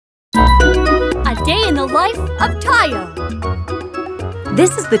Day in the life of Taiyo.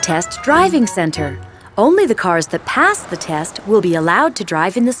 This is the test driving center. Only the cars that pass the test will be allowed to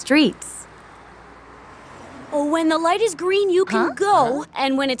drive in the streets. When the light is green, you can go,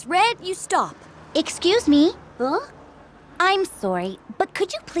 and when it's red, you stop. Excuse me? Huh? I'm sorry, but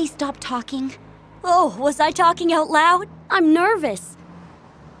could you please stop talking? Oh, was I talking out loud? I'm nervous.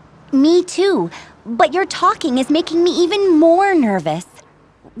 Me too, but your talking is making me even more nervous.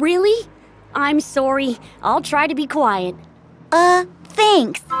 Really? I'm sorry. I'll try to be quiet.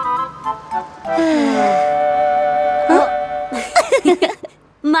 Thanks.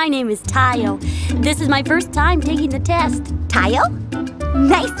 My name is Taiyo. This is my first time taking the test. Taiyo?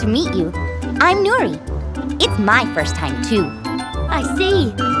 Nice to meet you. I'm Nuri. It's my first time, too. I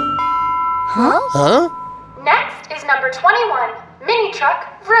see. Huh? Next is number 21, mini truck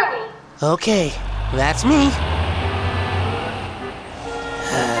Rooney. Okay, that's me.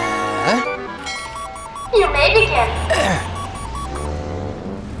 You may begin.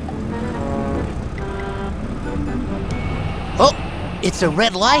 Oh, it's a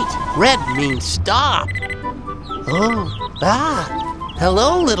red light. Red means stop.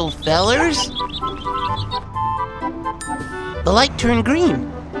 Hello, little fellers. The light turned green.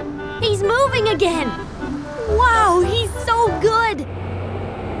 He's moving again. Wow, he's so good.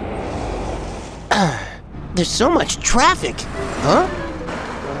 There's so much traffic. Huh?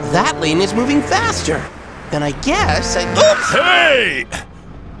 That lane is moving faster. Then I guess Oops! Hey!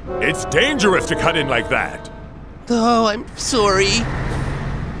 It's dangerous to cut in like that. Oh, I'm sorry.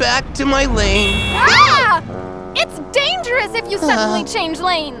 Back to my lane. Ah! It's dangerous if you suddenly change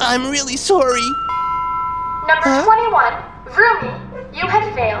lanes. I'm really sorry. Number 21, Rooney, you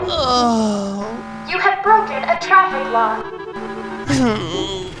have failed. Oh. You have broken a traffic law.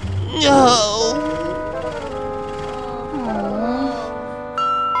 No.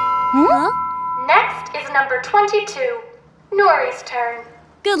 Next is number 22, Nori's turn.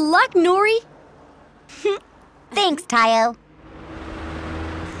 Good luck, Nori. Thanks, Taiyo.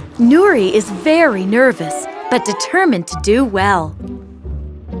 Nuri is very nervous, but determined to do well.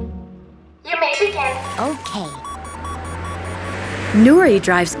 You may begin. Okay. Nuri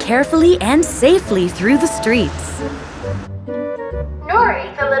drives carefully and safely through the streets.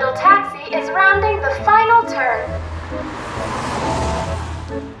 Nori, the little taxi, is rounding the final turn.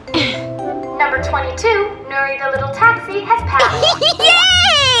 Number 22, Nuri, the little taxi, has passed.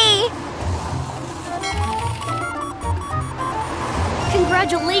 Yay!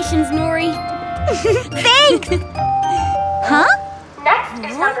 Congratulations, Nori. Thanks! Huh? Next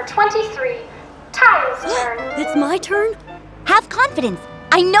is number 23, Tayo's turn. It's my turn? Have confidence.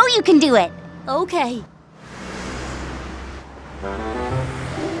 I know you can do it. Okay.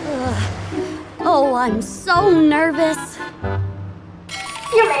 Oh, I'm so nervous.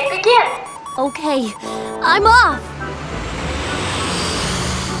 You may begin. Okay, I'm off.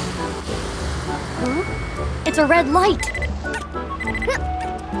 Huh? It's a red light.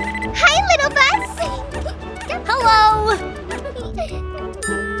 Hi, little bus. Hello.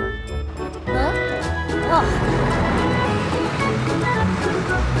 Huh? Oh.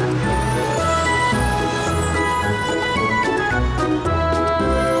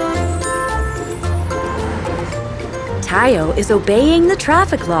 Taiyo is obeying the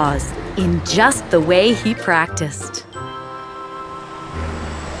traffic laws in just the way he practiced.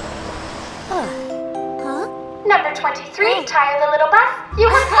 Number 23, Tayo the little bus, you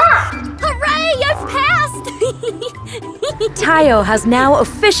have passed. Hooray! I've passed! Taiyo has now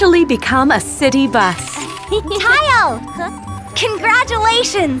officially become a city bus. Taiyo!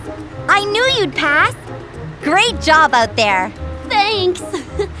 Congratulations! I knew you'd pass. Great job out there. Thanks.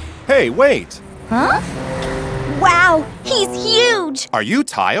 Hey, wait. Huh? Wow, he's huge! Are you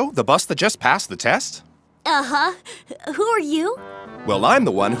Taiyo, the bus that just passed the test? Uh-huh. Who are you? Well, I'm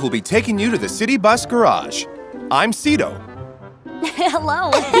the one who'll be taking you to the city bus garage. I'm Cito.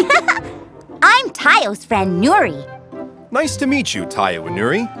 Hello. I'm Tayo's friend, Nuri. Nice to meet you, Taiyo and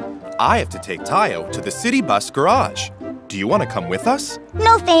Nuri. I have to take Taiyo to the city bus garage. Do you want to come with us?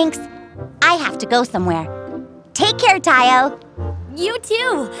 No thanks. I have to go somewhere. Take care, Taiyo. You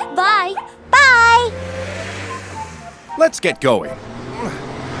too. Bye. Bye! Let's get going.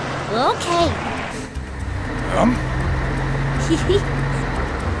 Okay.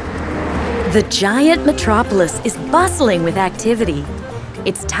 The giant metropolis is bustling with activity.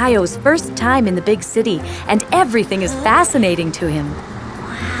 It's Taiyo's first time in the big city, and everything is fascinating to him.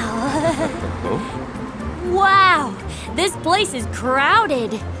 Wow. This place is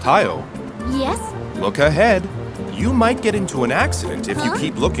crowded. Taiyo, Yes? look ahead. You might get into an accident if you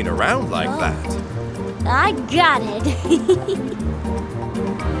keep looking around like that. I got it.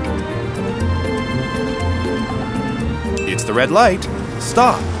 the red light,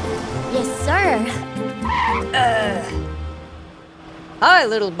 stop. Yes, sir. Hi,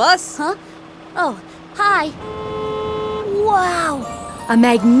 little bus. Huh? Oh, hi. Wow. A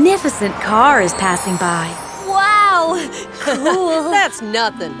magnificent car is passing by. Wow. Cool. That's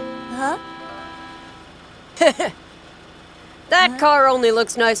nothing. Huh? That car only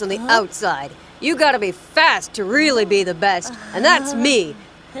looks nice on the outside. You gotta be fast to really be the best. And that's me.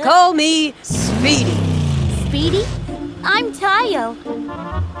 Call me Speedy. Speedy? I'm Taiyo.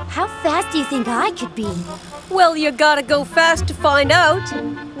 How fast do you think I could be? Well, you gotta go fast to find out.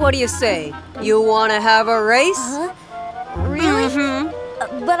 What do you say? You wanna have a race? Huh? Really?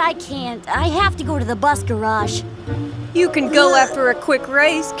 But I can't. I have to go to the bus garage. You can go after a quick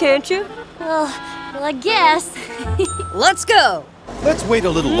race, can't you? Well, I guess. Let's go. Let's wait a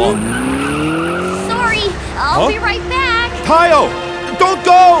little longer. Sorry, I'll be right back. Taiyo! Don't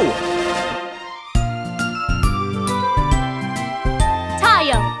go!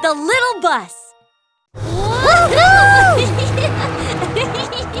 Taiyo, the little bus.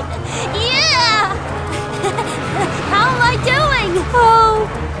 Yeah! How am I doing? Oh,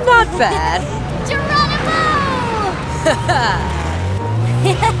 not bad. Geronimo!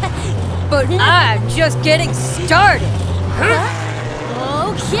 But I'm just getting started.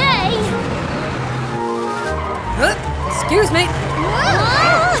 Okay. Excuse me.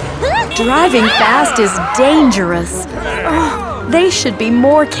 Driving fast is dangerous. Oh, they should be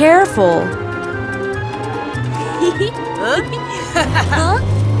more careful. Huh?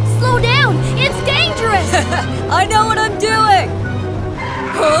 Slow down! It's dangerous! I know what I'm doing.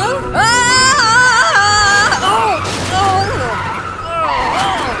 Huh?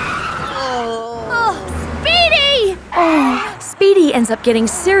 Oh, Speedy! Oh, Speedy ends up getting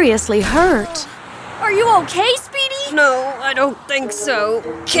seriously hurt. Are you okay, Speedy? No, I don't think so.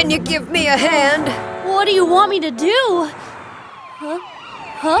 Can you give me a hand? What do you want me to do?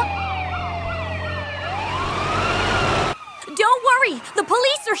 Huh? Don't worry! The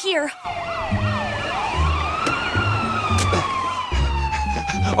police are here!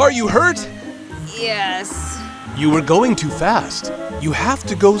 Are you hurt? Yes. You were going too fast. You have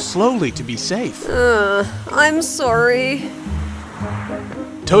to go slowly to be safe. I'm sorry.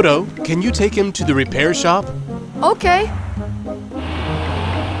 Toto, can you take him to the repair shop? Okay.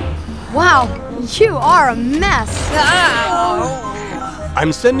 Wow, you are a mess. Ow!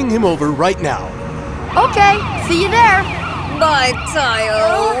 I'm sending him over right now. Okay, see you there. Bye,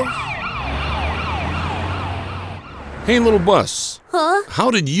 Taiyo. Hey, little bus. Huh? How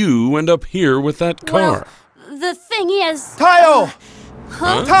did you end up here with that car? Well, the thing is... Taiyo!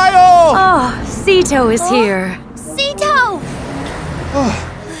 Huh? Taiyo! Oh, Sito is here. Sito!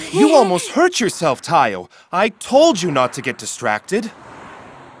 You almost hurt yourself, Taiyo. I told you not to get distracted.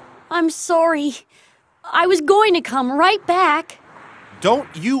 I'm sorry. I was going to come right back. Don't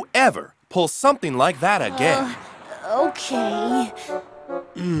you ever pull something like that again. Okay.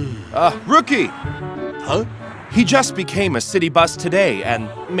 Rookie! Huh? He just became a city bus today and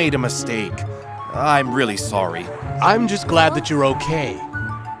made a mistake. I'm really sorry. I'm just glad that you're okay.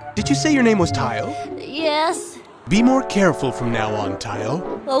 Did you say your name was Taiyo? Yes. Be more careful from now on, Taiyo.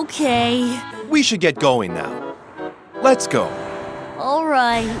 Okay. We should get going now. Let's go. All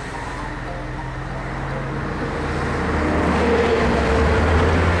right.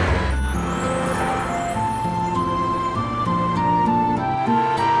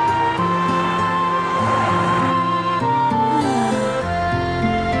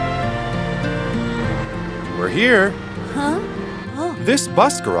 We're here. Huh? Oh. This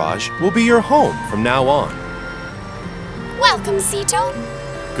bus garage will be your home from now on. Welcome, Sito.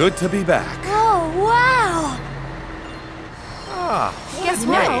 Good to be back. Oh, wow. Guess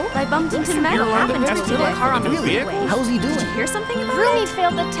what? I bumped into metal. happened to the car on the freeway. How's he doing? Did you hear something about Rumi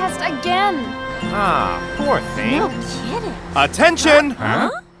failed the test again. Poor thing. No kidding. Attention!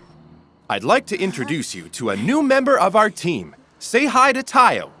 I'd like to introduce you to a new member of our team. Say hi to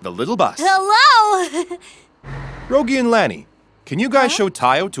Taiyo, the little bus. Hello! Rogi and Lanny, can you guys show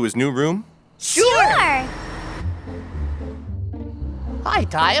Taiyo to his new room? Sure! Hi,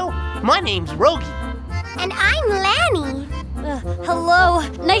 Taiyo. My name's Rogi. And I'm Lanny. Hello.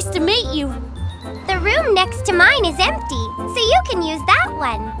 Nice to meet you. The room next to mine is empty, so you can use that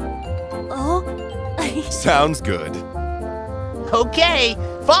one. Oh? Sounds good. Okay,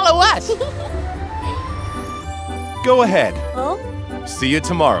 follow us. Go ahead. Oh? See you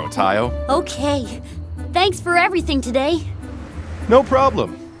tomorrow, Taiyo. Okay. Thanks for everything today. No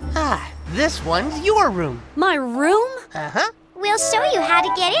problem. This one's your room. My room? Uh-huh. We'll show you how to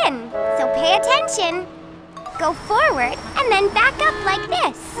get in, so pay attention. Go forward and then back up like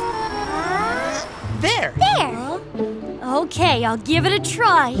this. There. There. Okay, I'll give it a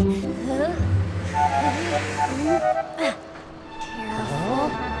try.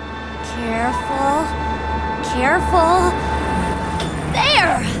 Careful. Careful.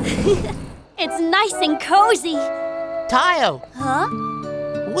 There! It's nice and cozy. Taiyo, Huh?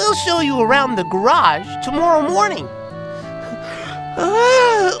 we'll show you around the garage tomorrow morning.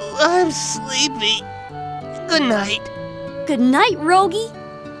 I'm sleepy. Good night. Good night, Rogie.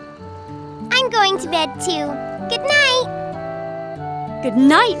 I'm going to bed too. Good night. Good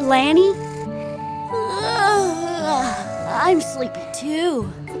night, Lanny. I'm sleepy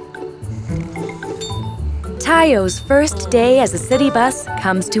too. Tayo's first day as a city bus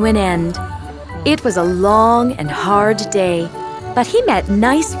comes to an end. It was a long and hard day, but he met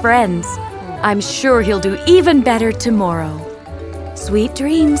nice friends. I'm sure he'll do even better tomorrow. Sweet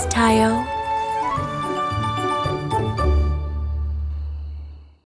dreams, Taiyo.